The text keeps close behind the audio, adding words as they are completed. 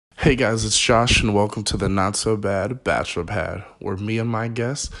Hey guys, it's Josh, and welcome to the Not So Bad Bachelor Pad, where me and my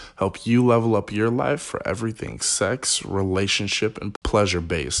guests help you level up your life for everything sex, relationship, and pleasure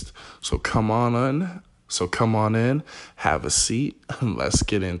based. So come on in, have a seat, and let's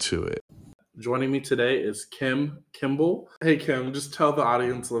get into it. Joining me today is Kim Kimball. Hey Kim, just tell the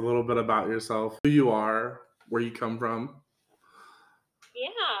audience a little bit about yourself, who you are, where you come from. Yeah,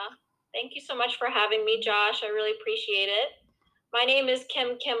 thank you so much for having me, Josh. I really appreciate it. My name is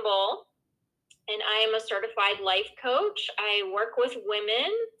Kim Kimball, and I am a certified life coach. I work with women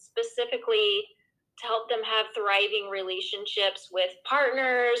specifically to help them have thriving relationships with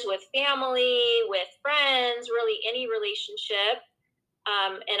partners, with family, with friends, really any relationship.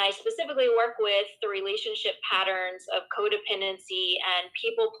 And I specifically work with the relationship patterns of codependency and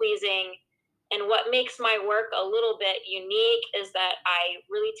people pleasing. And what makes my work a little bit unique is that I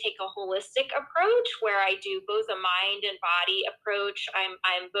really take a holistic approach where I do both a mind and body approach.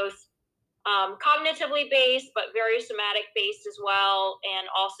 I'm both cognitively based, but very somatic based as well, and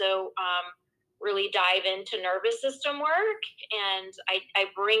also really dive into nervous system work. And I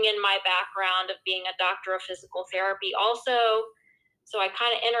bring in my background of being a doctor of physical therapy also, so I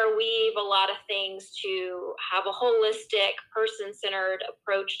kind of interweave a lot of things to have a holistic, person-centered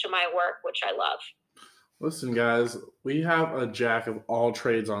approach to my work, which I love. Listen, guys, we have a jack of all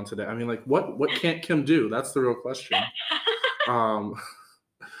trades on today. I mean, like, what can't Kim do? That's the real question. Um,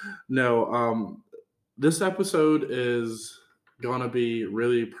 no, this episode is going to be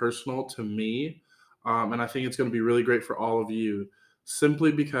really personal to me. And I think it's going to be really great for all of you,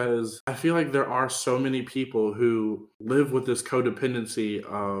 simply because I feel like there are so many people who live with this codependency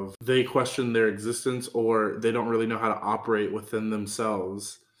of they question their existence or they don't really know how to operate within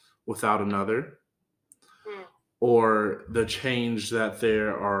themselves without another, Mm, or the change that they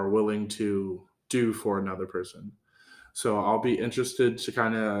are willing to do for another person. So I'll be interested to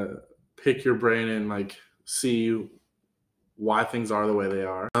kind of pick your brain and like see why things are the way they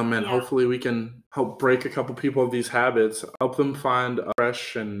are. And yeah, hopefully we can help break a couple people of these habits, help them find a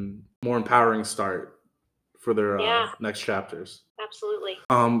fresh and more empowering start for their yeah, next chapters. absolutely.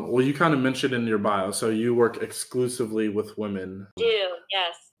 Well, you kind of mentioned in your bio, so you work exclusively with women. Do,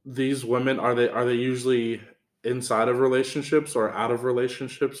 yes. These women, are they usually inside of relationships or out of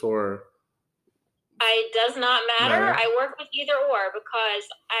relationships or It does not matter. matter? I work with either or because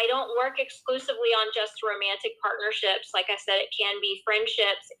I don't work exclusively on just romantic partnerships. Like I said, it can be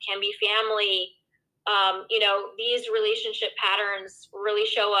friendships, it can be family. These relationship patterns really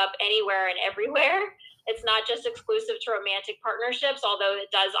show up anywhere and everywhere. It's not just exclusive to romantic partnerships, although it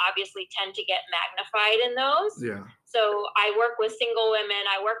does obviously tend to get magnified in those. Yeah. So I work with single women,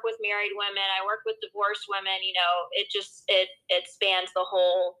 I work with married women, I work with divorced women. It spans the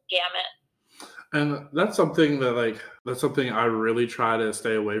whole gamut. And that's something I really try to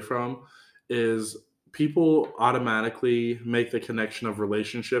stay away from is people automatically make the connection of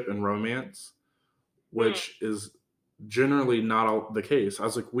relationship and romance, Mm, which is generally not all the case. I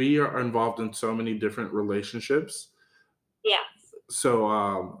was like, we are involved in so many different relationships. yeah.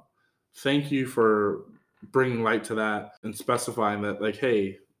 So thank you for bringing light to that and specifying that, like,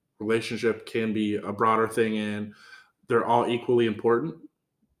 hey, relationship can be a broader thing and they're all equally important.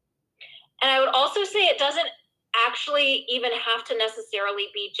 And I would also say it doesn't actually even have to necessarily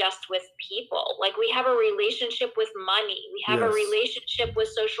be just with people. Like we have a relationship with money, we have a Yes, relationship with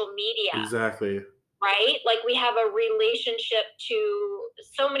social media, exactly. right? Like we have a relationship to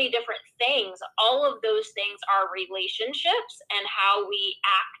so many different things. All of those things are relationships, and how we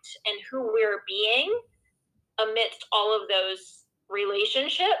act and who we're being amidst all of those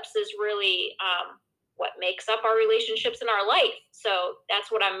relationships is really what makes up our relationships in our life. So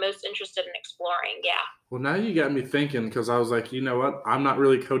that's what I'm most interested in exploring. Yeah. Well, now you got me thinking because I was like, you know what? I'm not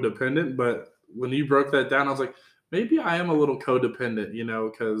really codependent, but when you broke that down, I was like, maybe I am a little codependent,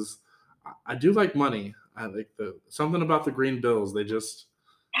 because I do like money. I like the something about the green bills. They,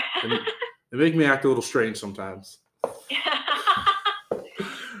 they make me act a little strange sometimes.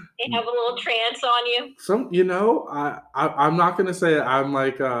 They have a little trance on you. I'm not gonna say I'm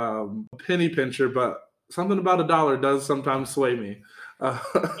like a penny pincher, but something about a dollar does sometimes sway me. Uh,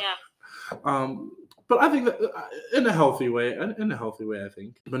 Yeah. Um, but I think that in a healthy way, in a healthy way, I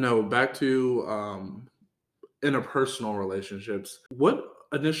think. But no, back to interpersonal relationships. What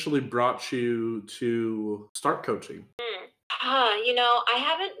initially brought you to start coaching? I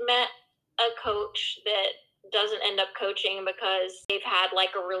haven't met a coach that doesn't end up coaching because they've had like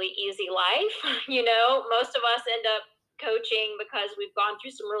a really easy life. Most of us end up coaching because we've gone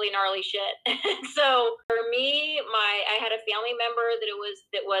through some really gnarly shit. So for me, I had a family member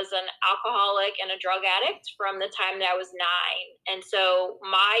that was an alcoholic and a drug addict from the time that I was 9. And so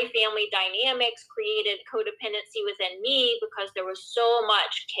my family dynamics created codependency within me because there was so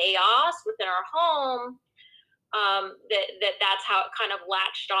much chaos within our home, that's how it kind of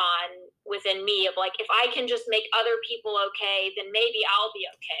latched on within me of like, if I can just make other people okay, then maybe I'll be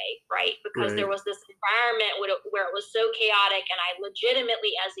okay, right? Because there Right. was this environment where it was so chaotic, and I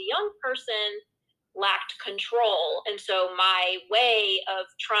legitimately, as a young person, lacked control. And so my way of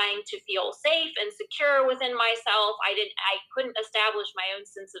trying to feel safe and secure within myself, I couldn't establish my own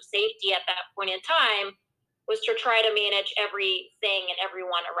sense of safety at that point in time, was to try to manage everything and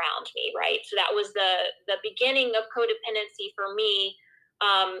everyone around me, right? So that was the beginning of codependency for me.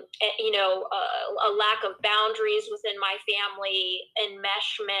 A lack of boundaries within my family,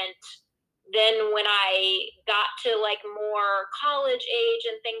 enmeshment. Then when I got to like more college age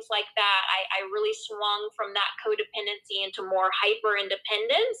and things like that, I really swung from that codependency into more hyper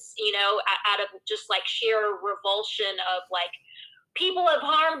independence, out of just like sheer revulsion of like, people have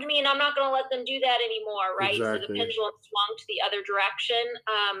harmed me and I'm not going to let them do that anymore, right? So the Exactly. pendulum swung to the other direction.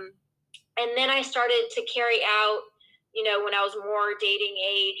 And then I started to carry out, when I was more dating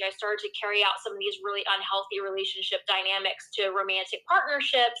age, I started to carry out some of these really unhealthy relationship dynamics to romantic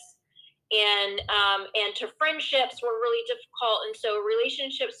partnerships, and to friendships were really difficult. And so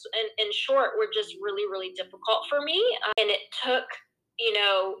relationships in short were just really, really difficult for me. And it took,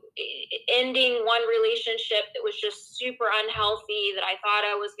 ending one relationship that was just super unhealthy, that I thought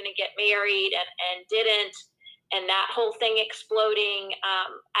I was going to get married and didn't, and that whole thing exploding.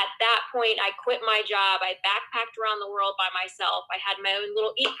 At that point, I quit my job. I backpacked around the world by myself. I had my own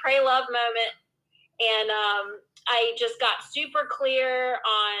little eat, pray, love moment. And I just got super clear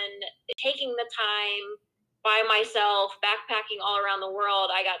on taking the time by myself, backpacking all around the world.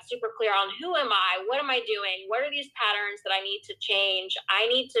 I got super clear on who am I? What am I doing? What are these patterns that I need to change? I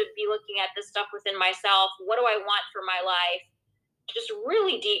need to be looking at this stuff within myself. What do I want for my life? Just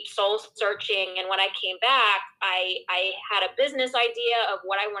really deep soul searching. And when I came back, I had a business idea of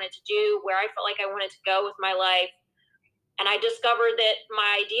what I wanted to do, where I felt like I wanted to go with my life. And I discovered that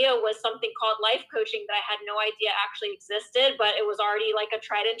my idea was something called life coaching that I had no idea actually existed, but it was already like a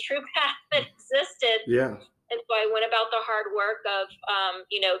tried and true path that existed. Yeah. And so I went about the hard work of,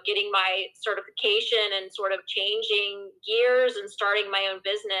 getting my certification and sort of changing gears and starting my own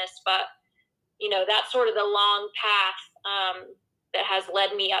business. But, that's sort of the long path that has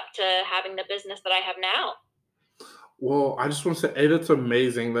led me up to having the business that I have now. Well, I just want to say, hey, that's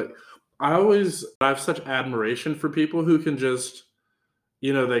amazing. Like, I have such admiration for people who can just,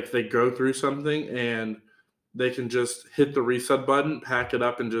 like they go through something and they can just hit the reset button, pack it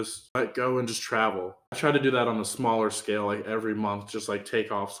up, and just let go and just travel. I try to do that on a smaller scale, like every month, just like take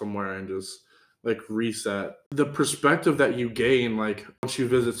off somewhere and just like reset. The perspective that you gain, like once you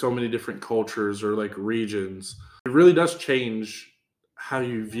visit so many different cultures or like regions, it really does change how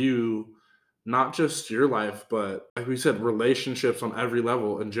you view not just your life, but like we said, relationships on every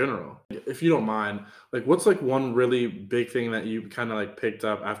level in general. If you don't mind, like what's like one really big thing that you kind of like picked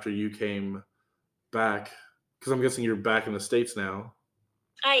up after you came back? Because I'm guessing you're back in the States now.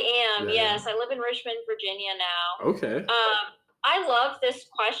 I am, Yeah, yeah. yes. I live in Richmond, Virginia now. Okay. I love this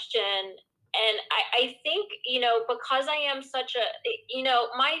question. And I think, because I am such a,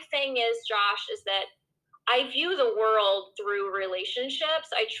 my thing is, Josh, is that I view the world through relationships.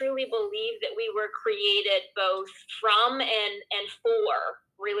 I truly believe that we were created both from and for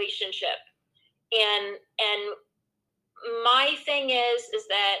relationship. And my thing is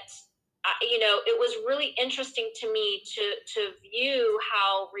that it was really interesting to me to view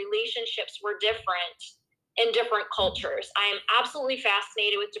how relationships were different in different cultures. I am absolutely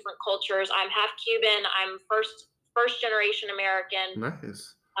fascinated with different cultures. I'm half Cuban. I'm first generation American.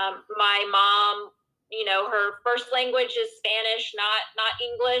 Nice. My mom, her first language is Spanish, not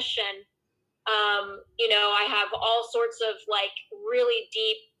English, and I have all sorts of like really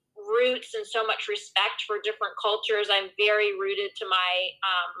deep roots and so much respect for different cultures. I'm very rooted to my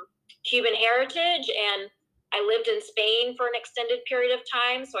Cuban heritage, and I lived in Spain for an extended period of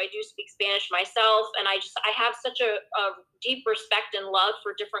time, so I do speak Spanish myself, and I have such a deep respect and love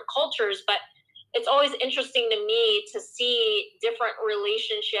for different cultures. But it's always interesting to me to see different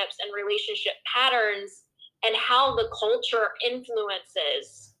relationships and relationship patterns, and how the culture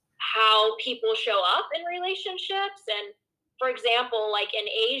influences how people show up in relationships. And for example, like in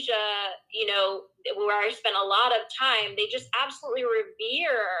Asia, where I spent a lot of time, they just absolutely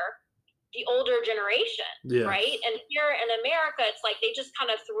revere the older generation, right? Yes. And here in America, it's like they just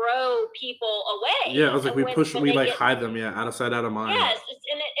kind of throw people Yeah, I away, was like, and when we they like get hide them, yeah, out of sight, out of mind. yes,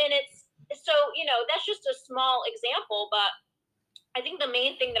 and it's so that's just a small example, but I think the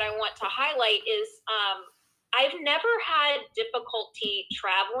main thing that I want to highlight is I've never had difficulty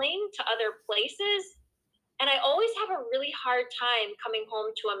traveling to other places, and I always have a really hard time coming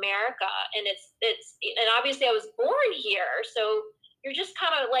home to America. And and obviously I was born here, so you're just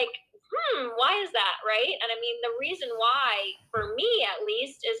kind of like, why is that, right? And I mean, the reason why, for me at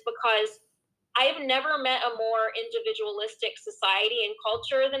least, is because I've never met a more individualistic society and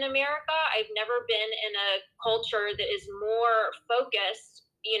culture than America. I've never been in a culture that is more focused,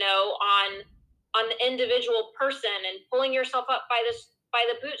 on the individual person and pulling yourself up by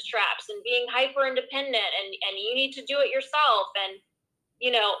the bootstraps and being hyper independent, and you need to do it yourself, and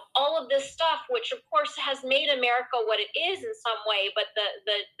all of this stuff, which of course has made America what it is in some way. But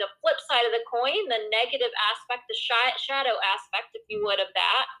the flip side of the coin, the negative aspect, the shadow aspect, if you would, of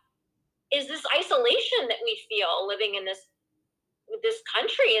that is this isolation that we feel living in this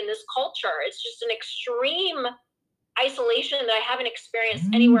country, in this culture. It's just an extreme isolation that I haven't experienced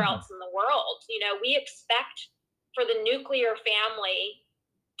anywhere else in the world. We expect for the nuclear family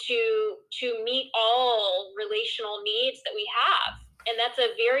to meet all relational needs that we have, and that's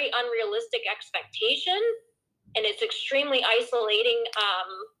a very unrealistic expectation, and it's extremely isolating,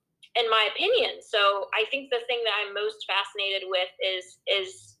 in my opinion. So I think the thing that I'm most fascinated with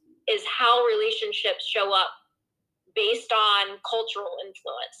is how relationships show up based on cultural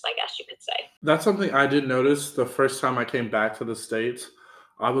influence, I guess you could say. That's something I did notice the first time I came back to the States.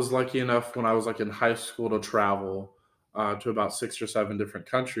 I was lucky enough when I was like in high school to travel to about 6 or 7 different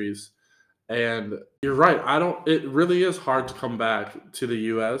countries. And you're right. I don't, it really is hard to come back to the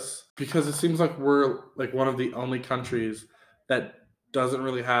US because it seems like we're like one of the only countries that doesn't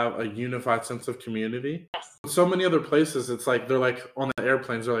really have a unified sense of community. Yes. So many other places, it's like they're like on the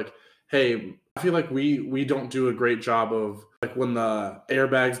airplanes, they're like, hey, I feel like we don't do a great job of like when the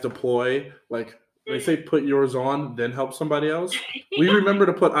airbags deploy, like they say put yours on, then help somebody else. We Yeah. remember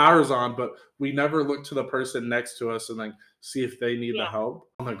to put ours on, but we never look to the person next to us and like see if they need the Yeah. help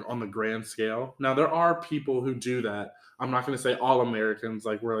on the grand scale. Now there are people who do that. I'm not going to say all Americans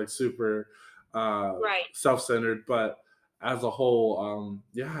like we're like super Right. self-centered, but as a whole,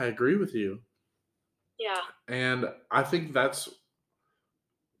 yeah, I agree with you. Yeah. And I think that's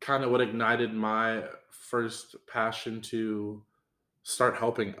kind of what ignited my first passion to start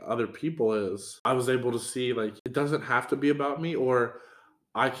helping other people is I was able to see like it doesn't have to be about me or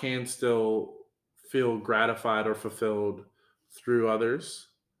I can still feel gratified or fulfilled through others.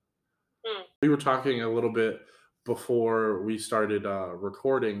 Mm. We were talking a little bit before we started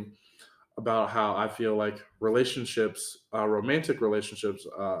recording about how I feel like relationships, romantic relationships,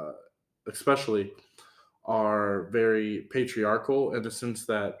 especially, are very patriarchal in the sense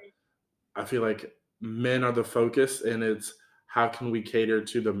that I feel like men are the focus and it's how can we cater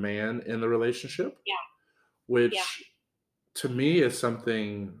to the man in the relationship, Yeah. Yeah. which to me is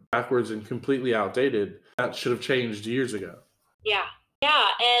something backwards and completely outdated that should have changed years ago. Yeah. Yeah.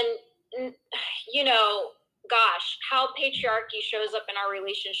 And, you know, gosh, how patriarchy shows up in our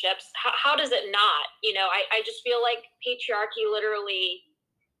relationships. How does it not? I just feel like patriarchy literally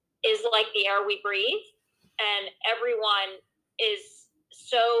is like the air we breathe, and everyone is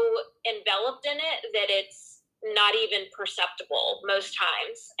so enveloped in it that it's not even perceptible most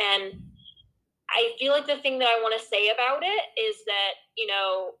times. And I feel like the thing that I want to say about it is that,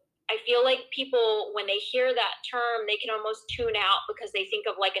 I feel like people, when they hear that term, they can almost tune out because they think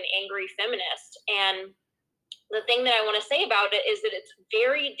of like an angry feminist. And the thing that I want to say about it is that it's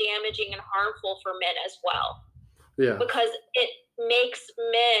very damaging and harmful for men as well, Yeah. because it makes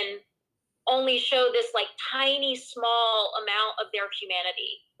men only show this like tiny small amount of their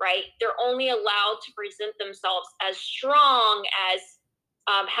humanity, right? They're only allowed to present themselves as strong, as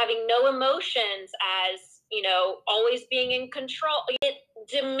having no emotions, as always being in control. It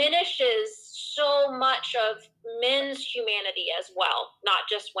diminishes so much of men's humanity as well, not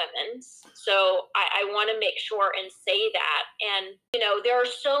just women's. So I want to make sure and say that. And there are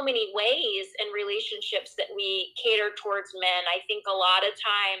so many ways in relationships that we cater towards men. I think a lot of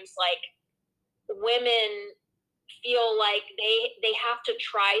times, like, women feel like they have to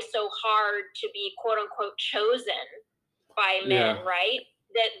try so hard to be quote unquote chosen by men, Yeah. right?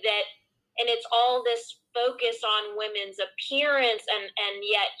 That and it's all this focus on women's appearance, and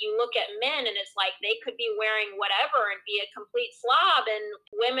yet you look at men and it's like they could be wearing whatever and be a complete slob, and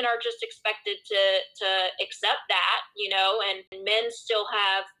women are just expected to accept that, and men still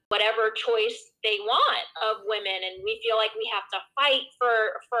have whatever choice they want of women, and we feel like we have to fight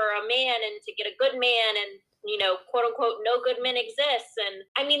for a man and to get a good man, and quote unquote, no good men exists. And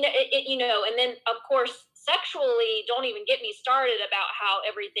I mean, and then of course, sexually, don't even get me started about how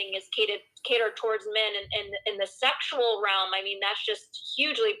everything is catered towards men, and in the sexual realm. I mean, that's just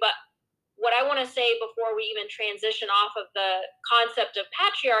hugely. But what I want to say before we even transition off of the concept of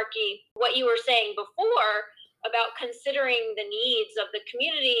patriarchy, what you were saying before about considering the needs of the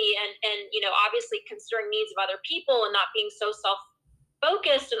community, and obviously considering needs of other people and not being so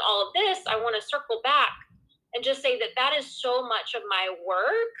self-focused and all of this, I want to circle back and just say that that is so much of my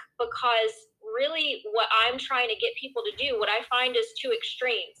work, because really what I'm trying to get people to do, what I find is two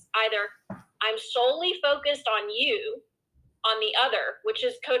extremes. Either I'm solely focused on you, on the other, which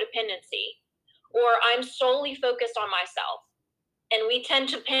is codependency, or I'm solely focused on myself. And we tend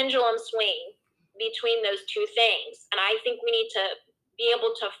to pendulum swing between those two things. And I think we need to be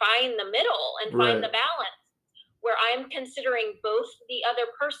able to find the middle and find the balance, where I'm considering both the other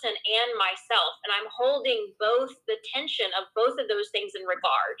person and myself, and I'm holding both the tension of both of those things in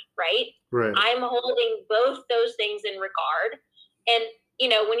regard, right? I'm holding both those things in regard. And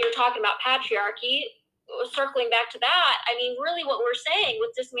when you're talking about patriarchy, circling back to that, I mean, really what we're saying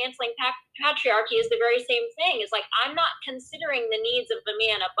with dismantling patriarchy is the very same thing. It's like, I'm not considering the needs of the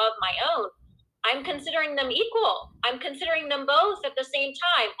man above my own. I'm considering them equal. I'm considering them both at the same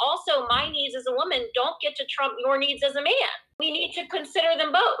time. Also, my needs as a woman don't get to trump your needs as a man. We need to consider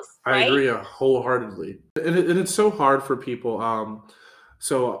them both. Right? I agree wholeheartedly. And it's so hard for people.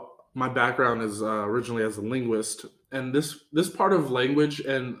 So my background is originally as a linguist. And this part of language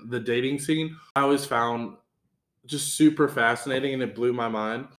and the dating scene, I always found just super fascinating, and it blew my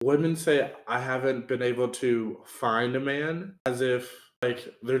mind. Women say, I haven't been able to find a man, as if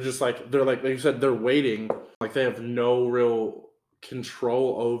they're like you said, they're waiting, like they have no real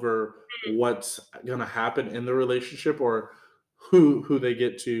control over what's gonna happen in the relationship, or who they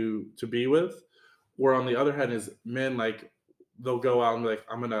get to be with. Where on the other hand is men, like they'll go out and be like,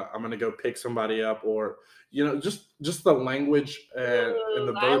 I'm gonna go pick somebody up, or just the language and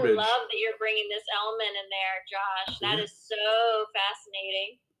the verbiage. I love that you're bringing this element in there, Josh. That is so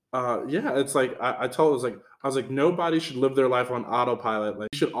fascinating. Yeah, it's like I was like, nobody should live their life on autopilot. Like,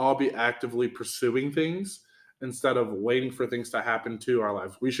 we should all be actively pursuing things instead of waiting for things to happen to our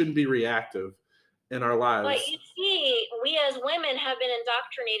lives. We shouldn't be reactive in our lives. But you see, we as women have been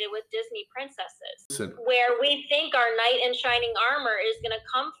indoctrinated with Disney princesses, where we think our knight in shining armor is going to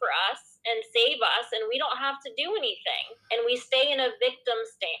come for us and save us, and we don't have to do anything, and we stay in a victim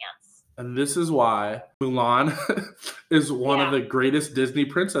stance. And this is why Mulan is one of the greatest Disney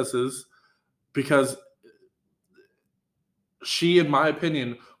princesses, because she, in my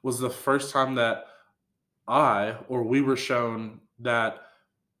opinion, was the first time that we were shown that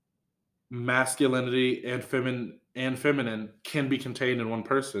masculinity and feminine can be contained in one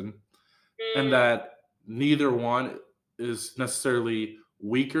person, and that neither one is necessarily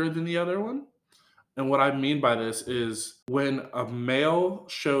weaker than the other one. And what I mean by this is, when a male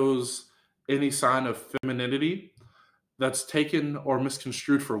shows any sign of femininity, that's taken or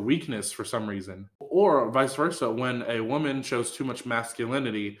misconstrued for weakness for some reason, or vice versa. When a woman shows too much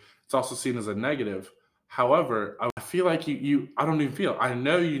masculinity, it's also seen as a negative. However, I feel like I don't even feel, I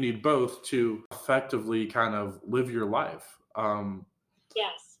know you need both to effectively kind of live your life.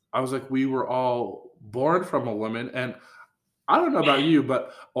 Yes. I was like, we were all born from a woman, and I don't know about you,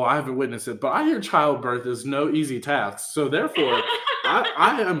 but I haven't witnessed it, but I hear childbirth is no easy task. So therefore,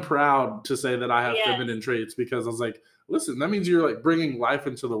 I am proud to say that I have feminine traits, because I was like, listen, that means you're like bringing life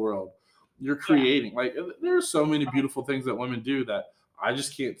into the world. You're creating. Like, there are so many beautiful things that women do that I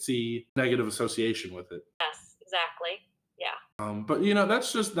just can't see negative association with it. Yes, exactly. Yeah. But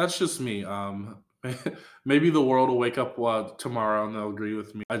that's just me. Maybe the world will wake up tomorrow and they'll agree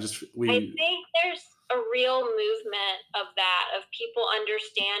with me. I think there's a real movement of that, of people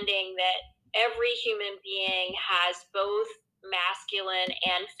understanding that every human being has both masculine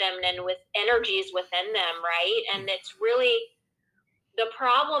and feminine with energies within them, right? And it's really, the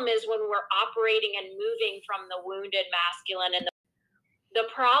problem is when we're operating and moving from the wounded masculine, and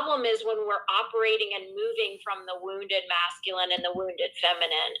the problem is when we're operating and moving from the wounded masculine and the wounded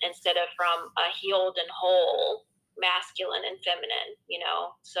feminine, instead of from a healed and whole masculine and feminine,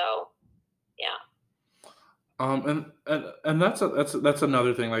 so yeah. And that's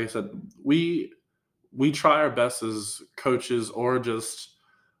another thing. Like I said, we try our best as coaches or just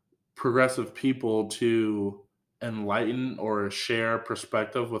progressive people to enlighten or share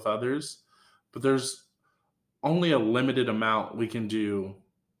perspective with others, but there's only a limited amount we can do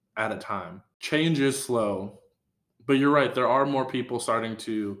at a time. Change is slow, but you're right. There are more people starting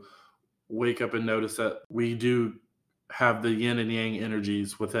to wake up and notice that we do have the yin and yang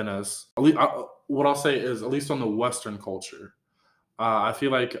energies within us. What I'll say is, at least on the Western culture, I feel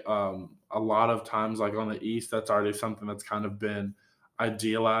like a lot of times, like on the East, that's already something that's kind of been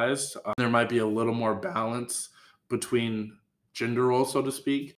idealized. There might be a little more balance between gender roles, so to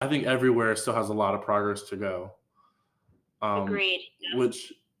speak. I think everywhere still has a lot of progress to go. Agreed.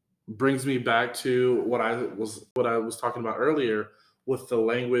 Which brings me back to what I was talking about earlier with the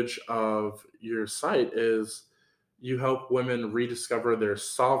language of your site is you help women rediscover their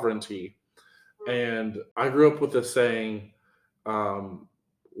sovereignty. And I grew up with the saying, um,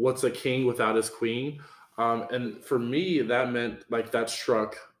 "What's a king without his queen?" And for me, that meant like that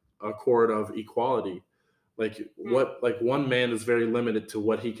struck a chord of equality. Like one man is very limited to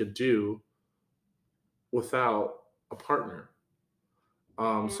what he could do without a partner.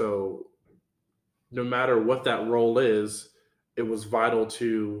 Mhm. So no matter what that role is, it was vital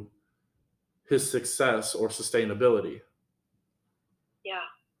to his success or sustainability. Yeah.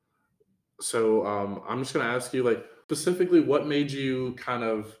 So I'm just going to ask you, like, specifically, what made you kind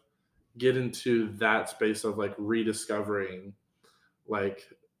of get into that space of like rediscovering like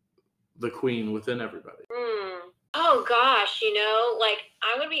the queen within everybody? Oh gosh, like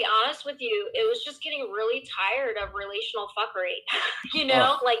I'm gonna be honest with you, it was just getting really tired of relational fuckery.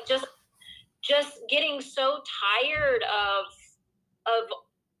 Oh, Like just getting so tired of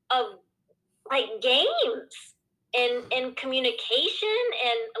of like games and communication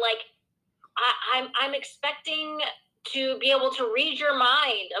and like I'm expecting to be able to read your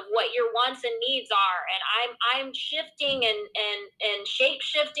mind of what your wants and needs are, and I'm shifting and shape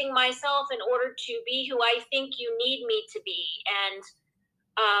shifting myself in order to be who I think you need me to be. And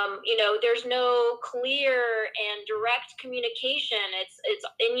there's no clear and direct communication. It's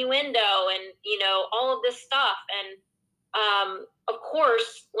innuendo and all of this stuff. And of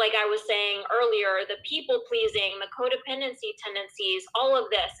course, like I was saying earlier, the people pleasing, the codependency tendencies, all of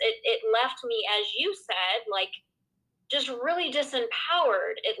this, it left me, as you said, like just really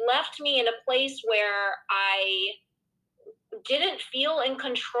disempowered. It left me in a place where I didn't feel in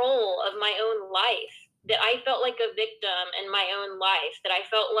control of my own life, that I felt like a victim in my own life, that I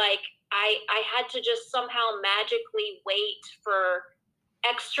felt like I had to just somehow magically wait for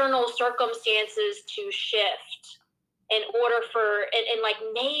external circumstances to shift in order for and like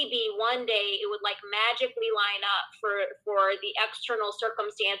maybe one day it would like magically line up for the external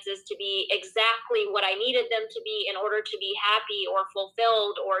circumstances to be exactly what I needed them to be in order to be happy or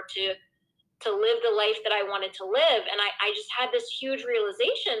fulfilled or to live the life that I wanted to live. And I just had this huge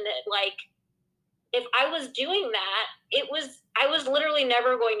realization that like if I was doing that, I was literally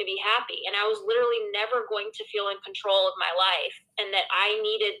never going to be happy and I was literally never going to feel in control of my life, and that I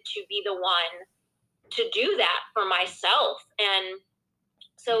needed to be the one to do that for myself. And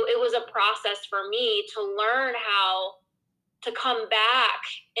so it was a process for me to learn how to come back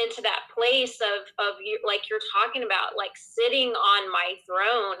into that place of you, like you're talking about, like sitting on my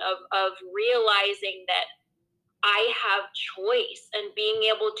throne of realizing that I have choice and being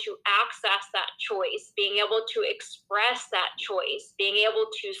able to access that choice, being able to express that choice, being able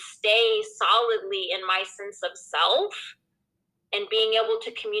to stay solidly in my sense of self and being able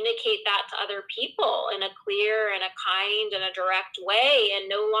to communicate that to other people in a clear and a kind and a direct way, and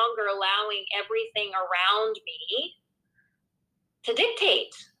no longer allowing everything around me to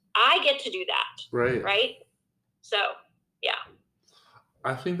dictate. I get to do that, right. right? So, yeah.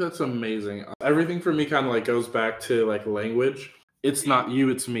 I think that's amazing. Everything for me kind of like goes back to like language. It's not Mhm. you,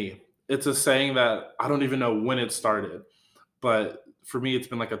 it's me. It's a saying that I don't even know when it started, but for me, it's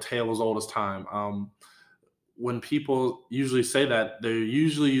been like a tale as old as time. When people usually say that, they're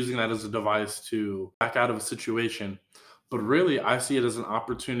usually using that as a device to back out of a situation. But really, I see it as an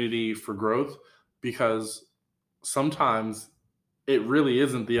opportunity for growth because sometimes it really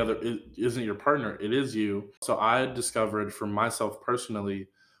isn't it isn't your partner, it is you. So I discovered for myself personally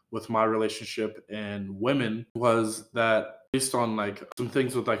with my relationship and women was that based on like some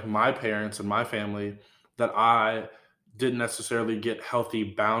things with like my parents and my family that I didn't necessarily get healthy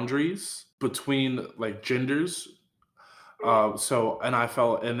boundaries between like genders. So and I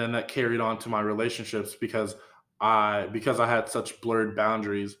felt and then that carried on to my relationships because I had such blurred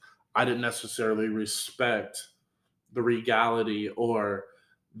boundaries, I didn't necessarily respect the regality or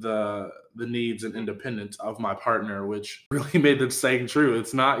the needs and independence of my partner, which really made the saying true.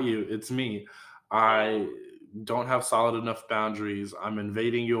 It's not you, it's me. Yeah. I don't have solid enough boundaries. I'm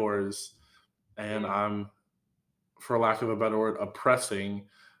invading yours, and Mm. I'm, for lack of a better word, oppressing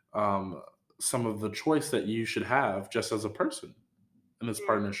um, some of the choice that you should have just as a person in this Mm.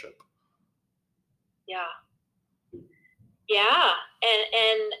 partnership. Yeah. Yeah.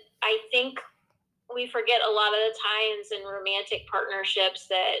 And I think we forget a lot of the times in romantic partnerships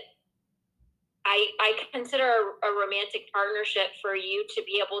that I consider a romantic partnership for you to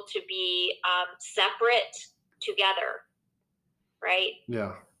be able to be separate together, right?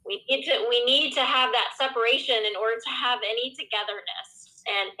 Yeah. We need to have that separation in order to have any togetherness.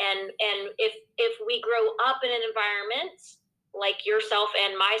 And if we grow up in an environment like yourself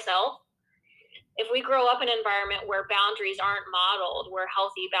and myself, if we grow up in an environment where boundaries aren't modeled, where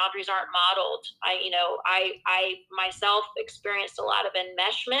healthy boundaries aren't modeled, I myself experienced a lot of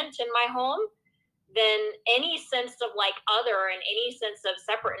enmeshment in my home, then any sense of like other and any sense of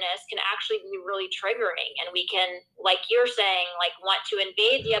separateness can actually be really triggering. And we can, like you're saying, like want to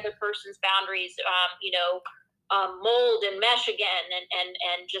invade the other person's boundaries, mold and mesh again,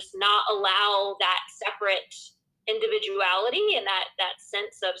 and just not allow that separate individuality and that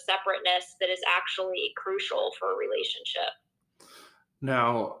sense of separateness that is actually crucial for a relationship.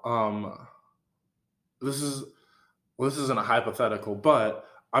 Now, this isn't a hypothetical, but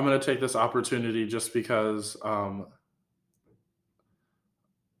I'm going to take this opportunity just because I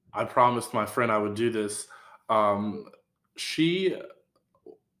promised my friend I would do this. She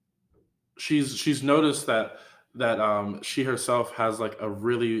she's noticed that she herself has like a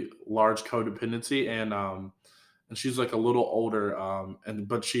really large codependency, and she's like a little older, and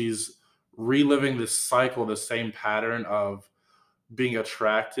but she's reliving this cycle, the same pattern of being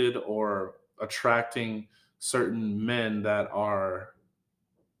attracted or attracting certain men that are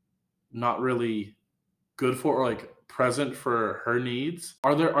not really good for or like present for her needs.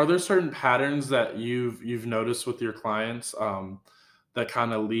 Are there certain patterns that you've noticed with your clients, that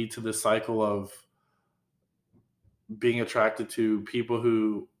kind of lead to this cycle of being attracted to people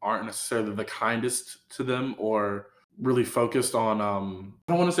who aren't necessarily the kindest to them or really focused on,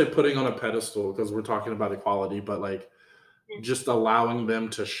 I don't want to say putting on a pedestal because we're talking about equality, but like just allowing them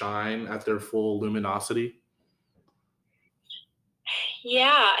to shine at their full luminosity?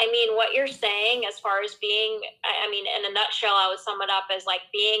 Yeah, I mean, what you're saying as far as being, I mean, in a nutshell, I would sum it up as like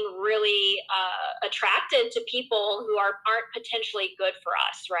being really attracted to people who aren't potentially good for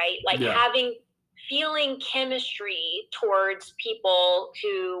us, right? Like Yeah. feeling chemistry towards people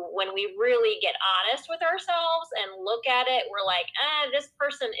who, when we really get honest with ourselves and look at it, we're like, this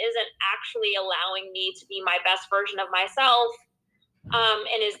person isn't actually allowing me to be my best version of myself,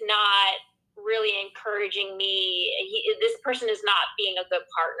 and is not really encouraging me. This person is not being a good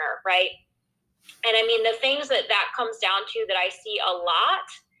partner, right? And I mean, the things that comes down to that I see a lot,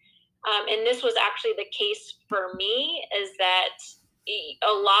 and this was actually the case for me, is that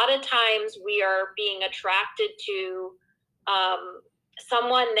a lot of times we are being attracted to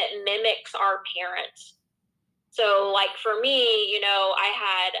someone that mimics our parent. So, like for me, I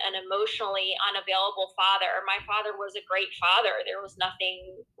had an emotionally unavailable father. My father was a great father. There was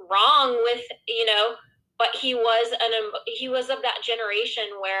nothing wrong with, but he was of that generation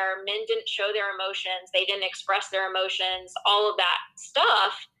where men didn't show their emotions, they didn't express their emotions, all of that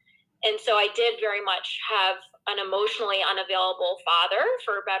stuff. And so I did very much have an emotionally unavailable father,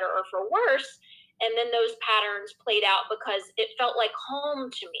 for better or for worse. And then those patterns played out because it felt like home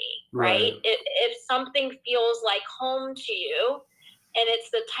to me, right? Right. If something feels like home to you and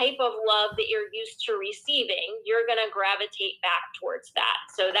it's the type of love that you're used to receiving, you're going to gravitate back towards that.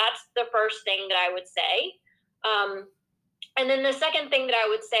 So that's the first thing that I would say. And then the second thing that I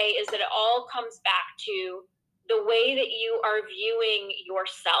would say is that it all comes back to the way that you are viewing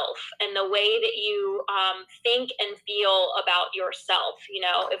yourself and the way that you think and feel about yourself.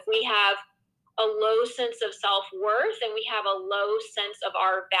 If we have a low sense of self-worth and we have a low sense of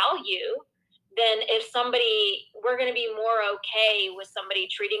our value, then we're going to be more okay with somebody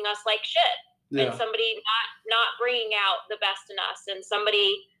treating us like shit, and Yeah. somebody not bringing out the best in us, and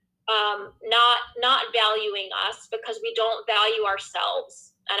somebody not valuing us because we don't value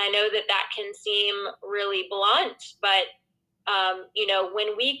ourselves. And I know that can seem really blunt, but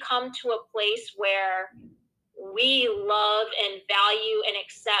when we come to a place where we love and value and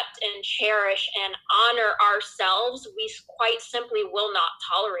accept and cherish and honor ourselves, we quite simply will not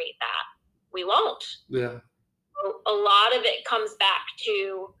tolerate that. We won't. Yeah. A lot of it comes back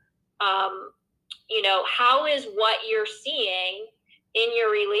to, how is what you're seeing in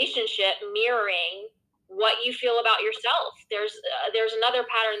your relationship mirroring what you feel about yourself? There's another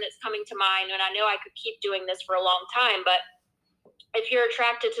pattern that's coming to mind, and I know I could keep doing this for a long time, but if you're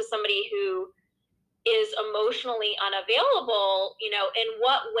attracted to somebody who is emotionally unavailable, in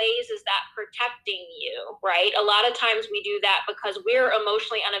what ways is that protecting you, right? A lot of times we do that because we're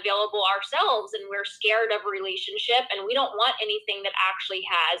emotionally unavailable ourselves and we're scared of a relationship and we don't want anything that actually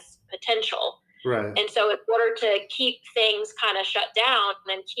has potential. Right. And so in order to keep things kind of shut down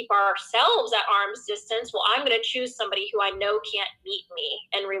and keep ourselves at arm's distance, well, I'm going to choose somebody who I know can't meet me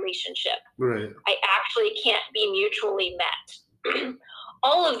in relationship. Right. I actually can't be mutually met.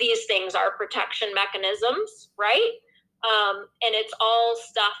 All of these things are protection mechanisms, right? And it's all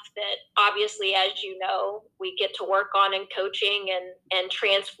stuff that obviously, as you know, we get to work on in coaching and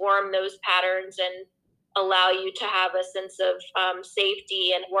transform those patterns and allow you to have a sense of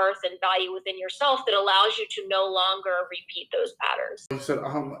safety and worth and value within yourself that allows you to no longer repeat those patterns. Like I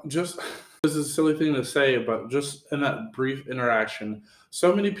said, just this is a silly thing to say, but just in that brief interaction,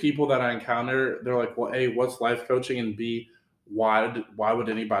 so many people that I encounter, they're like, "Well, A, what's life coaching?" And B, why would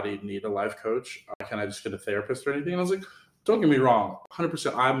anybody need a life coach? Can I just get a therapist or anything? And I was like, don't get me wrong,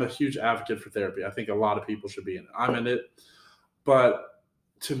 100%. I'm a huge advocate for therapy. I think a lot of people should be in it. I'm in it, but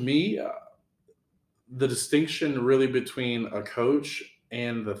to me, the distinction really between a coach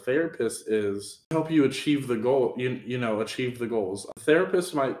and the therapist is help you achieve the goal, achieve the goals. A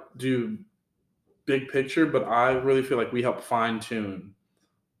therapist might do big picture, but I really feel like we help fine tune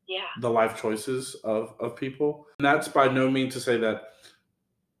Yeah. the life choices of people. And that's by no means to say that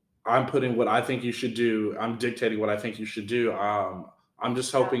I'm putting what I think you should do, I'm dictating what I think you should do. I'm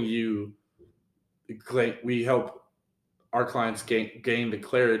just helping you, we help our clients gain the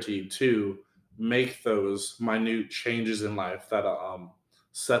clarity to make those minute changes in life that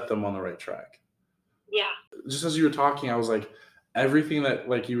set them on the right track. Yeah. Just as you were talking, I was like, everything that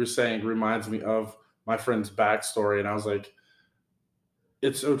like you were saying reminds me of my friend's backstory, and I was like,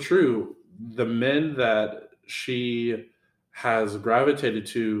 it's so true. The men that she has gravitated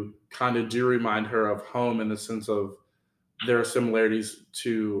to kind of do remind her of home in the sense of there are similarities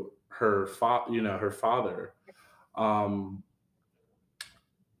to her father. Um,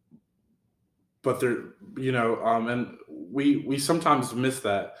 but and we sometimes miss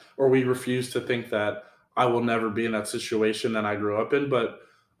that, or we refuse to think that I will never be in that situation that I grew up in. But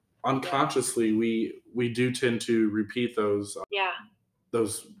unconsciously, we do tend to repeat Yeah.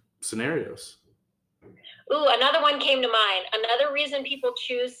 those scenarios. Ooh, another one came to mind. Another reason people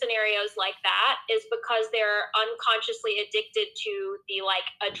choose scenarios like that is because they're unconsciously addicted to the like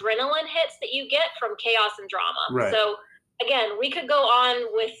adrenaline hits that you get from chaos and drama. Right. So again, we could go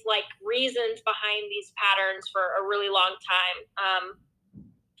on with like reasons behind these patterns for a really long time.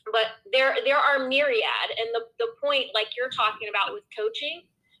 But there are myriad, and the point, like you're talking about with coaching,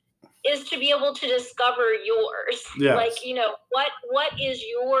 is to be able to discover yours. Yes. Like, what is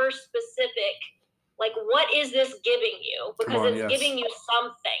your specific, like, what is this giving you? Because it's giving you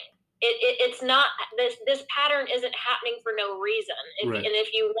something. It's not, this pattern isn't happening for no reason. Right. And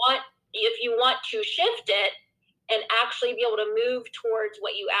if you want to shift it and actually be able to move towards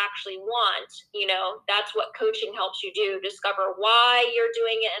what you actually want, that's what coaching helps you do. Discover why you're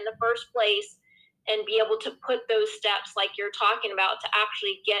doing it in the first place and be able to put those steps like you're talking about to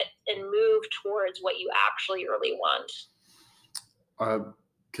actually get and move towards what you actually really want. I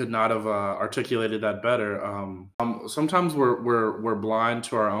could not have articulated that better. Sometimes we're blind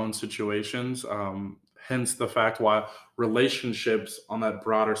to our own situations. Hence the fact why relationships on that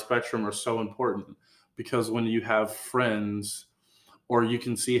broader spectrum are so important. Because when you have friends, or you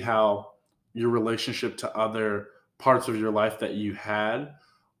can see how your relationship to other parts of your life that you had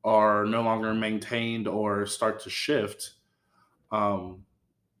are no longer maintained or start to shift, or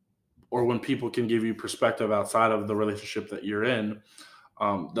when people can give you perspective outside of the relationship that you're in,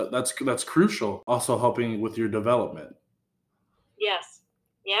 that's crucial. Also helping with your development. Yes.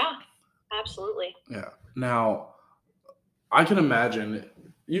 Yeah. Absolutely. Yeah. Now, I can imagine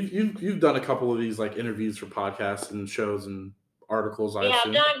you've done a couple of these like interviews for podcasts and shows and articles. Yeah,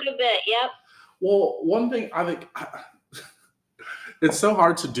 I've done a good bit. Yep. Well, one thing I think it's so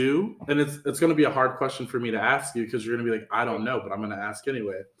hard to do, and it's going to be a hard question for me to ask you because you're going to be like, I don't know, but I'm going to ask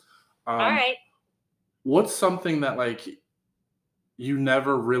anyway. All right. What's something that like you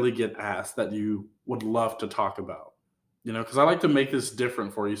never really get asked that you would love to talk about? Because I like to make this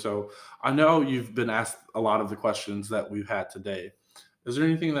different for you. So I know you've been asked a lot of the questions that we've had today. Is there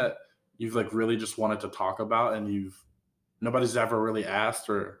anything that you've like really just wanted to talk about and nobody's ever really asked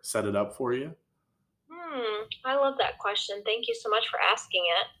or set it up for you? I love that question. Thank you so much for asking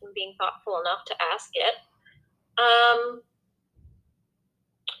it and being thoughtful enough to ask it.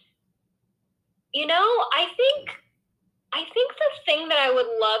 I think the thing that I would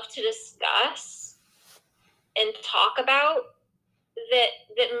love to discuss and talk about that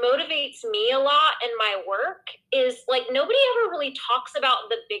motivates me a lot in my work is like nobody ever really talks about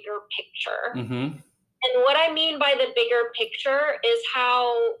the bigger picture. Mm-hmm. And what I mean by the bigger picture is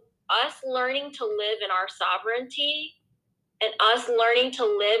how us learning to live in our sovereignty and us learning to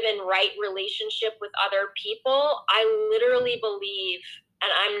live in right relationship with other people, I literally believe,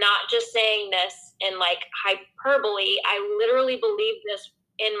 and I'm not just saying this in like hyperbole, I literally believe this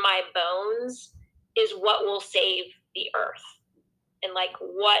in my bones, is what will save the earth and like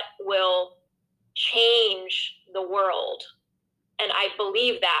what will change the world. And I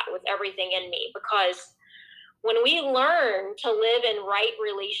believe that with everything in me, because when we learn to live in right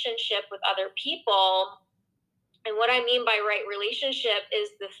relationship with other people, and what I mean by right relationship is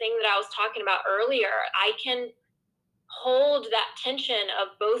the thing that I was talking about earlier, I can hold that tension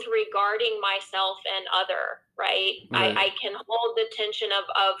of both regarding myself and other, right? Right. I can hold the tension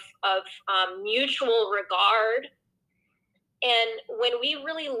of mutual regard. And when we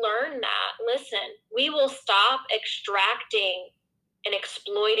really learn that, listen, we will stop extracting and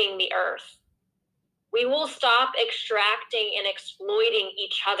exploiting the earth. We will stop extracting and exploiting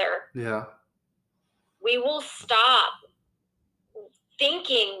each other. Yeah. We will stop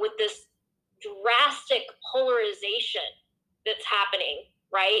thinking with this drastic polarization that's happening,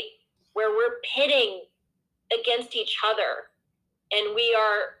 right? Where we're pitting against each other, and we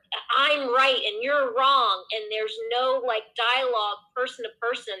are, I'm right and you're wrong, and there's no like dialogue person to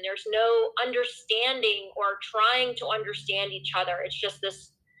person. There's no understanding or trying to understand each other. It's just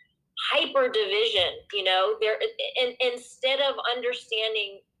this hyper division, there, and instead of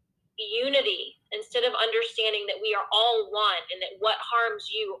understanding unity, instead of understanding that we are all one and that what harms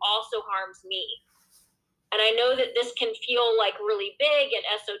you also harms me. And I know that this can feel like really big and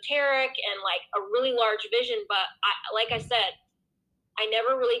esoteric and like a really large vision, but like I said, I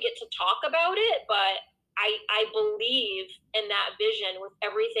never really get to talk about it, but I believe in that vision with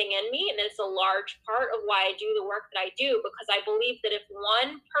everything in me. And it's a large part of why I do the work that I do, because I believe that if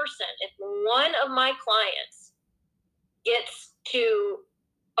one of my clients gets to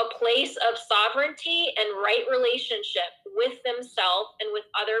a place of sovereignty and right relationship with themselves and with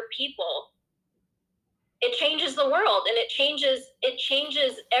other people, it changes the world, and it changes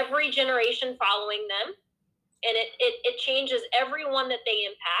every generation following them. And it changes everyone that they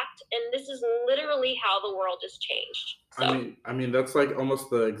impact. And this is literally how the world has changed. So. I mean that's like almost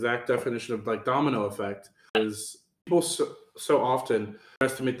the exact definition of like domino effect. Is people so often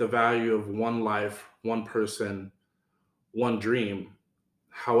estimate the value of one life, one person, one dream.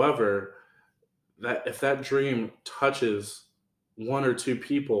 However, that if that dream touches one or two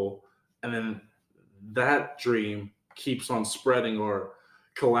people, and then that dream keeps on spreading or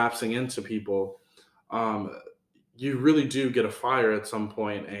collapsing into people, um, you really do get a fire at some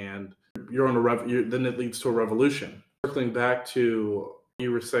point, and you're on a then it leads to a revolution. Circling back to what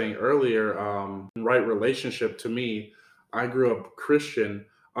you were saying earlier, right relationship, to me, I grew up Christian,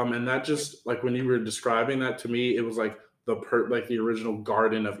 and that just like when you were describing that to me, it was like like the original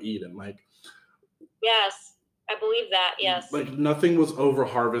Garden of Eden. Like, yes, I believe that. Yes, like nothing was over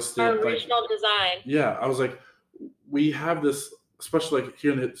our harvested. Like, original design. yeah, I was like, we have this, especially like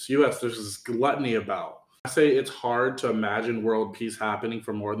here in the US, there's this gluttony about. I say it's hard to imagine world peace happening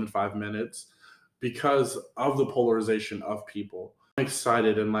for more than 5 minutes because of the polarization of people. I'm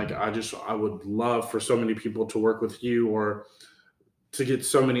excited, and like I would love for so many people to work with you, or to get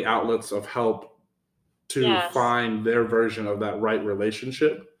so many outlets of help to Yes. find their version of that right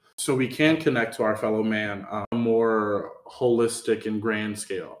relationship, so we can connect to our fellow man on a more holistic and grand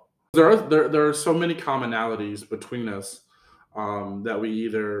scale. There are so many commonalities between us, that we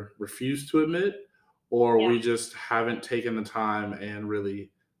either refuse to admit, or Yeah. we just haven't taken the time and really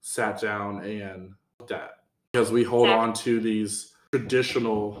sat down and looked at, because we hold Exactly. on to these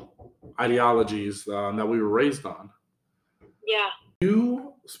traditional ideologies that we were raised on. Yeah.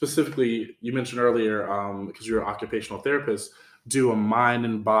 You specifically, you mentioned earlier, because you're an occupational therapist, do a mind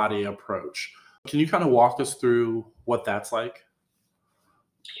and body approach. Can you kind of walk us through what that's like?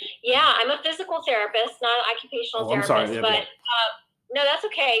 Yeah, I'm a physical therapist, not an occupational Oh, I'm sorry. therapist, Yeah, but go. no, that's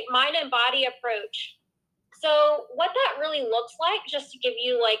okay. Mind and body approach. So, what that really looks like, just to give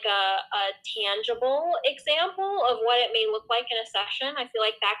you like a tangible example of what it may look like in a session, I feel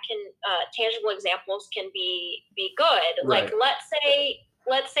like that can tangible examples can be good. Like Right. let's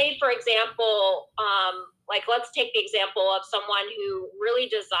say for example, like let's take the example of someone who really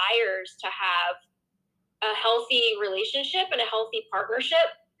desires to have a healthy relationship and a healthy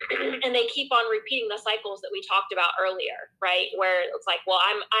partnership, and they keep on repeating the cycles that we talked about earlier, right? Where it's like, well,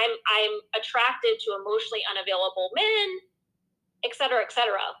 I'm attracted to emotionally unavailable men, et cetera, et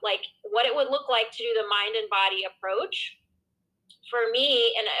cetera. Like what it would look like to do the mind and body approach for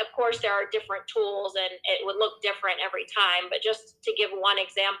me, and of course there are different tools and it would look different every time, but just to give one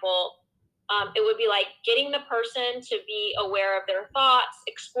example, it would be like getting the person to be aware of their thoughts,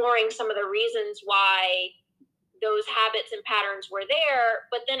 exploring some of the reasons why those habits and patterns were there,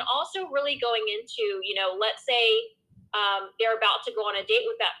 but then also really going into, let's say they're about to go on a date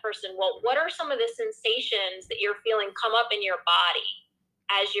with that person. Well, what are some of the sensations that you're feeling come up in your body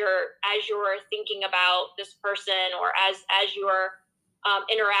as you're thinking about this person, or as you're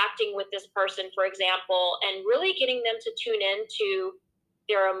interacting with this person, for example, and really getting them to tune into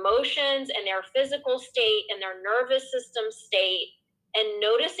their emotions and their physical state and their nervous system state, and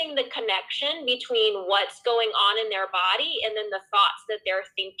noticing the connection between what's going on in their body and then the thoughts that they're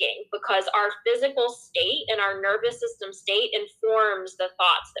thinking, because our physical state and our nervous system state informs the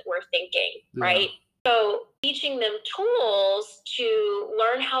thoughts that we're thinking, right? So teaching them tools to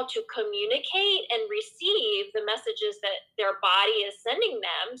learn how to communicate and receive the messages that their body is sending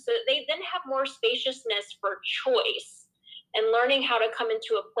them, so that they then have more spaciousness for choice, and learning how to come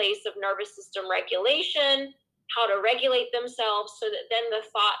into a place of nervous system regulation, how to regulate themselves, so that then the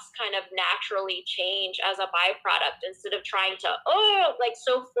thoughts kind of naturally change as a byproduct, instead of trying to,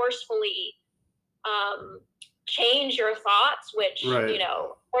 so forcefully change your thoughts, which,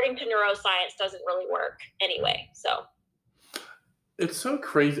 according to neuroscience, doesn't really work anyway. So it's so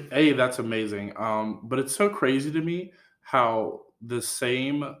crazy. That's amazing. But it's so crazy to me how the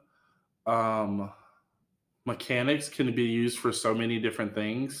same mechanics can be used for so many different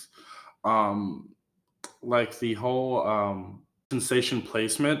things. Like the whole sensation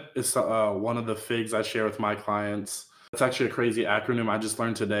placement is one of the figs I share with my clients. It's actually a crazy acronym I just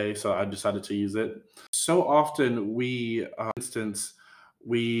learned today, so I decided to use it. So often we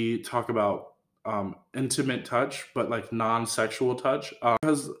talk about intimate touch, but like non-sexual touch,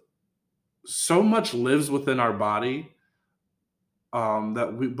 because so much lives within our body,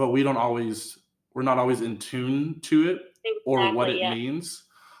 we're not always in tune to it, or what it means.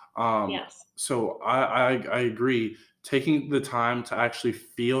 Yes. So I agree. Taking the time to actually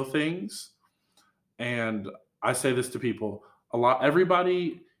feel things, and I say this to people a lot.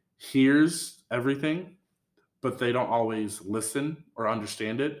 Everybody hears everything, but they don't always listen or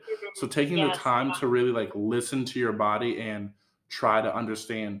understand it. So taking the time to really like listen to your body and try to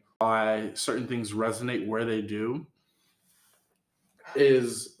understand why certain things resonate where they do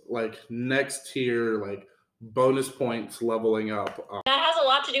is like next tier, like bonus points leveling up. That has a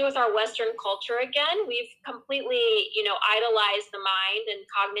lot to do with our Western culture again. We've completely, idolized the mind and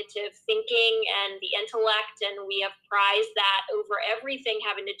cognitive thinking and the intellect, and we have prized that over everything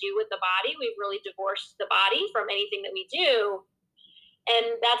having to do with the body. We've really divorced the body from anything that we do.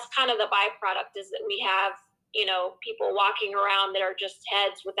 And that's kind of the byproduct, is that we have, people walking around that are just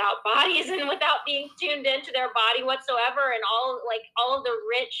heads without bodies and without being tuned into their body whatsoever, and all of the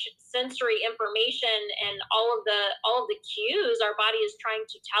rich sensory information and all of the cues our body is trying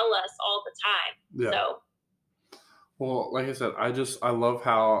to tell us all the time. Yeah. So, well, like I said, I love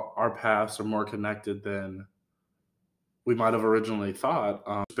how our paths are more connected than we might have originally thought,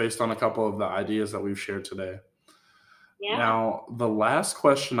 based on a couple of the ideas that we've shared today. yeah. Now, the last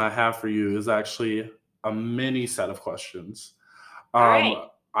question I have for you is actually a mini set of questions. All right.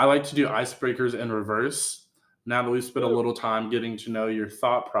 I like to do icebreakers in reverse. Now that we've spent a little time getting to know your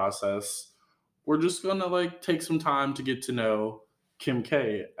thought process, we're just gonna like take some time to get to know Kim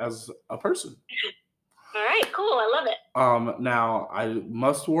K as a person. All right, cool. I love it. Now I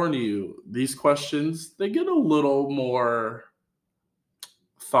must warn you, these questions, they get a little more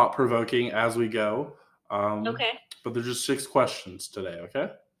thought provoking as we go. Okay. But they're just 6 questions today,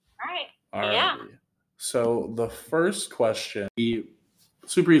 okay? All right. Yeah. So the first question,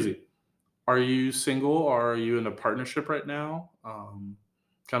 super easy. Are you single, or are you in a partnership right now?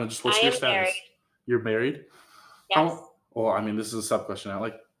 Kind of just what's I your am status? married. You're married? Yes. This is a sub question now.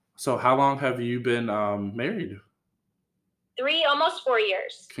 So how long have you been married? 3, almost 4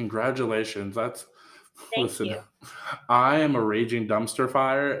 years. Congratulations. Thank you. I am a raging dumpster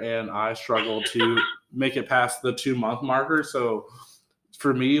fire, and I struggle to make it past the 2-month marker. So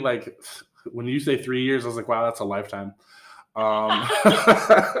for me, like when you say 3 years, I was like, wow, that's a lifetime. You'll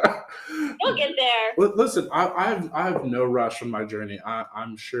get there. Listen, I have no rush on my journey.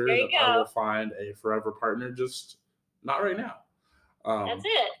 I'm sure that I will find a forever partner, just not right now. That's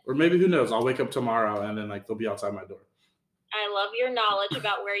it. Or maybe, who knows? I'll wake up tomorrow and then like they'll be outside my door. I love your knowledge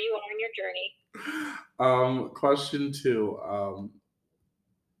about where you are in your journey. Question 2.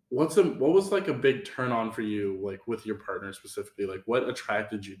 What was like a big turn on for you, like with your partner specifically? Like what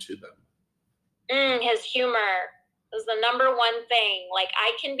attracted you to them? His humor is the number one thing. Like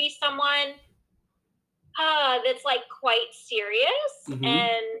I can be someone that's like quite serious,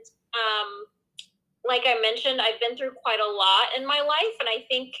 and like I mentioned, I've been through quite a lot in my life, and I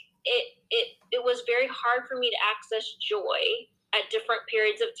think it was very hard for me to access joy at different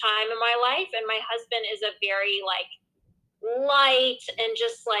periods of time in my life. And my husband is a very like light and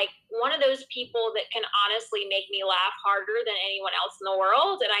just like one of those people that can honestly make me laugh harder than anyone else in the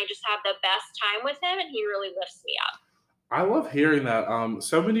world. And I just have the best time with him and he really lifts me up. I love hearing that.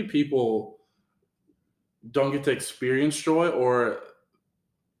 So many people don't get to experience joy, or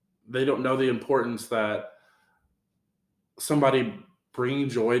they don't know the importance that somebody bringing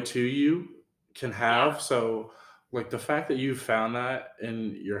joy to you can Yeah. have. So, like the fact that you found that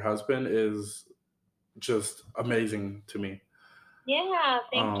in your husband is just amazing to me. Yeah.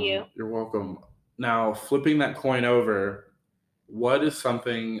 Thank you. You're welcome. Now, flipping that coin over, what is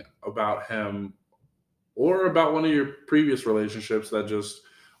something about him or about one of your previous relationships that just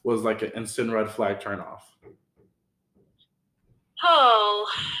was like an instant red flag turn off? Oh,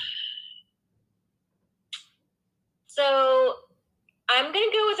 so I'm going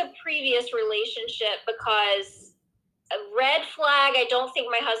to go with a previous relationship because a red flag I don't think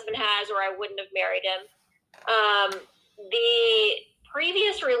my husband has, or I wouldn't have married him. The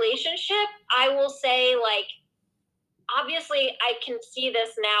previous relationship, I will say, like, obviously I can see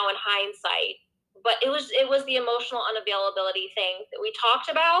this now in hindsight, but it was the emotional unavailability thing that we talked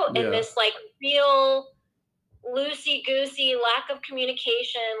about, and Yeah, this like real loosey goosey lack of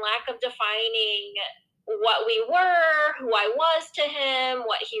communication, lack of defining what we were, who I was to him,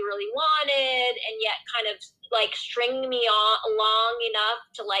 what he really wanted, and yet kind of like string me on along enough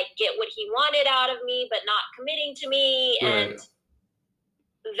to like get what he wanted out of me, but not committing to me. right. And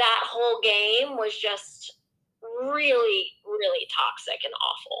that whole game was just really, really toxic and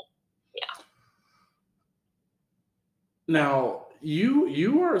awful. Yeah. Now,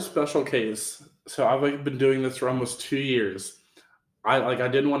 you are a special case. So I've like been doing this for almost 2 years. I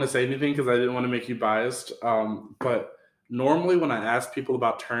didn't want to say anything because I didn't want to make you biased. But normally when I ask people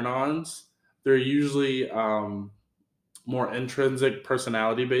about turn-ons, they're usually more intrinsic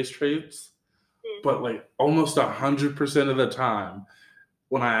personality based traits. Mm. But like almost 100% of the time,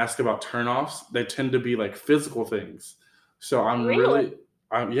 when I ask about turn-offs, they tend to be like physical things. So Really?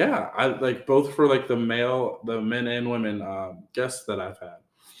 yeah, I like both for like the men and women guests that I've had.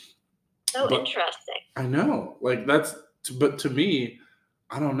 So But interesting. I know, like but to me,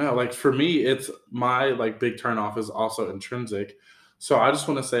 I don't know. Like for me, it's my like big turn off is also intrinsic. So I just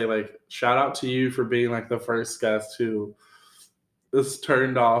want to say like shout out to you for being like the first guest who is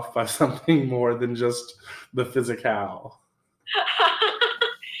turned off by something more than just the physical.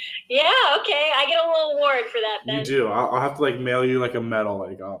 Yeah, okay. I get a little award for that You then. do. I'll have to like mail you like a medal,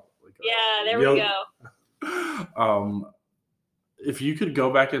 like Yeah, there we go. um, if you could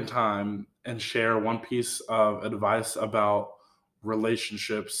go back in time and share one piece of advice about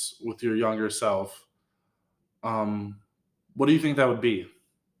relationships with your younger self, um, what do you think that would be?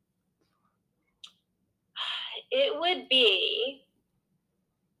 It would be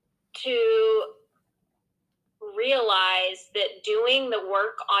to realize that doing the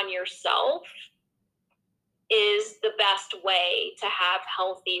work on yourself is the best way to have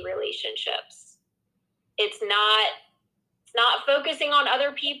healthy relationships. It's not focusing on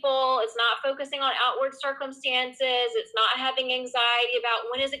other people, it's not focusing on outward circumstances, it's not having anxiety about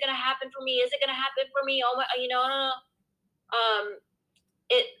when is it going to happen for me, is it going to happen for me, oh my,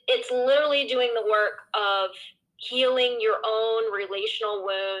 it's literally doing the work of healing your own relational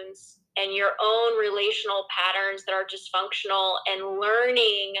wounds and your own relational patterns that are dysfunctional and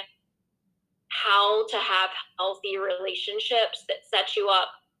learning how to have healthy relationships that set you up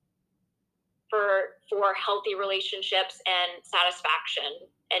for healthy relationships and satisfaction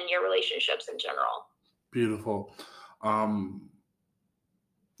in your relationships in general. Beautiful. Um,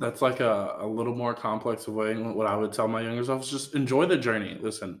 that's like a little more complex of way. What I would tell my younger self is just enjoy the journey.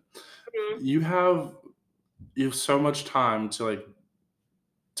 Listen, Mm-hmm. you have you have so much time to like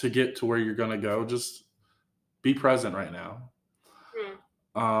to get to where you're gonna go. Just be present right now.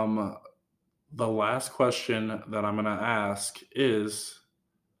 Mm-hmm. Um, the last question that I'm gonna ask is,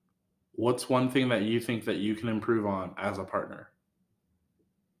 what's one thing that you think that you can improve on as a partner?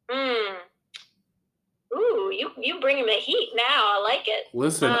 Mm. Ooh, you bringing the heat now. I like it.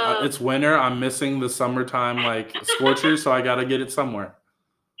 Listen, Um, it's winter. I'm missing the summertime like scorchers, so I gotta get it somewhere.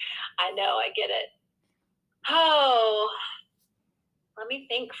 I know, I get it. Oh, let me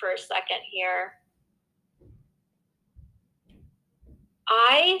think for a second here.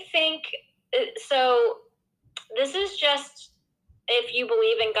 I think so. This is just if you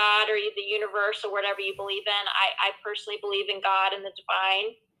believe in God or the universe or whatever you believe in. I personally believe in God and the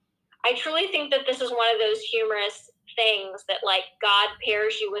divine. I truly think that this is one of those humorous things that like God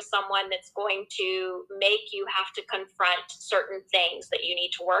pairs you with someone that's going to make you have to confront certain things that you need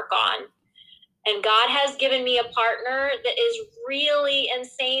to work on. And God has given me a partner that is really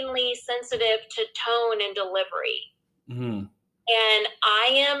insanely sensitive to tone and delivery. Mm-hmm. And I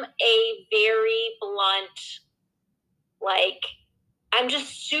am a very blunt, like, I'm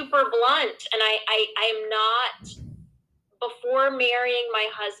just super blunt. And I'm not, before marrying my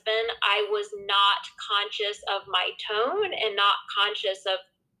husband, I was not conscious of my tone and not conscious of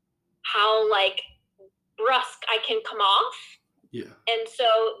how, like, brusque I can come off. Yeah. And so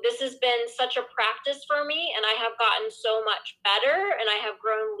this has been such a practice for me, and I have gotten so much better, and I have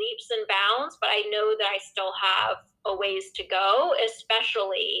grown leaps and bounds, but I know that I still have a ways to go,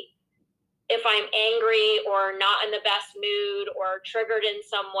 especially if I'm angry or not in the best mood or triggered in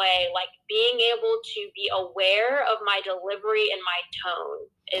some way. Like, being able to be aware of my delivery and my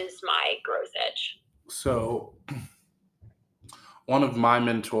tone is my growth edge. So one of my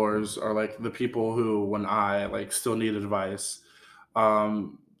mentors are like the people who, when I like still need advice,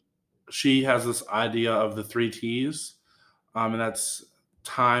 um, she has this idea of the three T's, and that's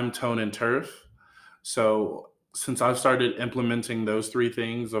time, tone, and turf. So since I've started implementing those three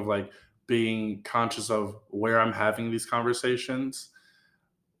things of like being conscious of where I'm having these conversations,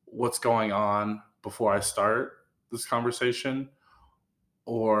 what's going on before I start this conversation,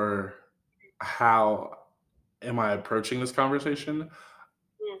 or how am I approaching this conversation?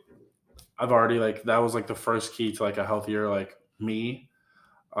 Mm. I've already like that was like the first key to like a healthier like me.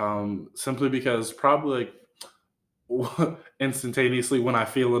 Simply because probably like instantaneously when I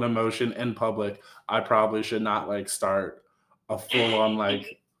feel an emotion in public, I probably should not like start a full on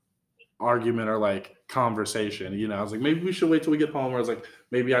like argument or like conversation. You know, I was like, maybe we should wait till we get home. Or I was like,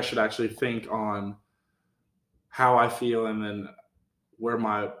 maybe I should actually think on how I feel and then where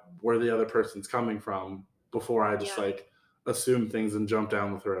the other person's coming from before I just Yeah. like assume things and jump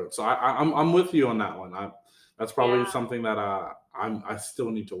down the throat. So I'm with you on that one. That's probably Yeah. something that I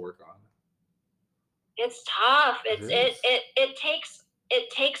still need to work on. It's tough. It is. It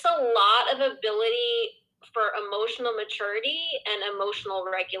takes a lot of ability for emotional maturity and emotional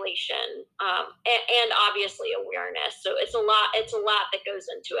regulation, and obviously awareness. So it's a lot. It's a lot that goes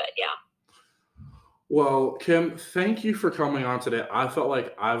into it. Yeah. Well, Kim, thank you for coming on today. I felt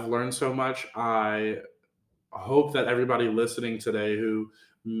like I've learned so much. I hope that everybody listening today who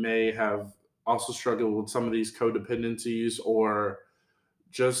may have also struggled with some of these codependencies or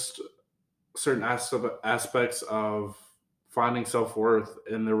just certain aspects of finding self-worth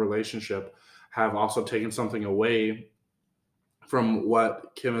in their relationship have also taken something away from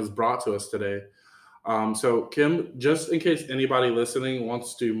what Kim has brought to us today. So, Kim, just in case anybody listening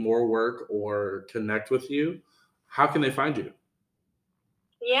wants to do more work or connect with you, how can they find you?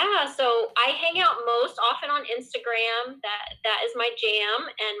 Yeah, so I hang out most often on Instagram. That is my jam,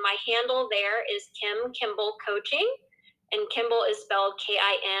 and my handle there is Kim Kimball Coaching, and Kimball is spelled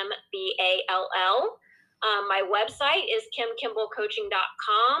Kimball. My website is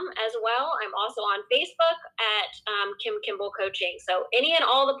kimkimballcoaching.com as well. I'm also on Facebook at Kim Kimball Coaching. So any and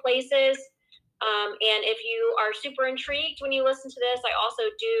all the places. And if you are super intrigued when you listen to this, I also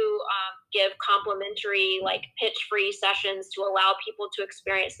do give complimentary, like, pitch-free sessions to allow people to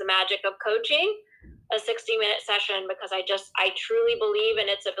experience the magic of coaching, a 60-minute session, because I truly believe in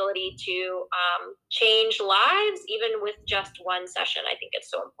its ability to change lives, even with just one session. I think it's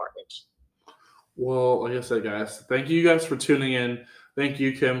so important. Well, like I said, guys, thank you guys for tuning in. Thank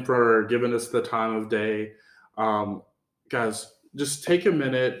you, Kim, for giving us the time of day. Um, Guys, just take a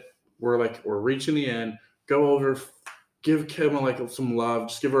minute. We're reaching the end. Go over, give Kim like some love.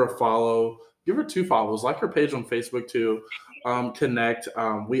 Just give her a follow. Give her two follows. Like her page on Facebook too. Connect.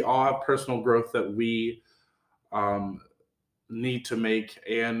 We all have personal growth that we um, need to make,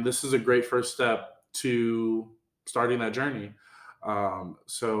 and this is a great first step to starting that journey.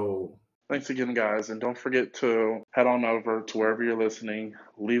 So thanks again, guys. And don't forget to head on over to wherever you're listening,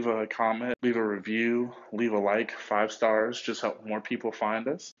 leave a comment, leave a review, leave a like, 5 stars, just help more people find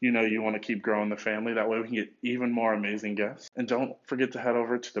us. You know, you want to keep growing the family. That way we can get even more amazing guests. And don't forget to head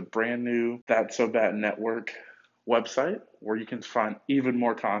over to the brand new That's So Bad Network website where you can find even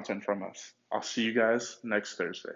more content from us. I'll see you guys next Thursday.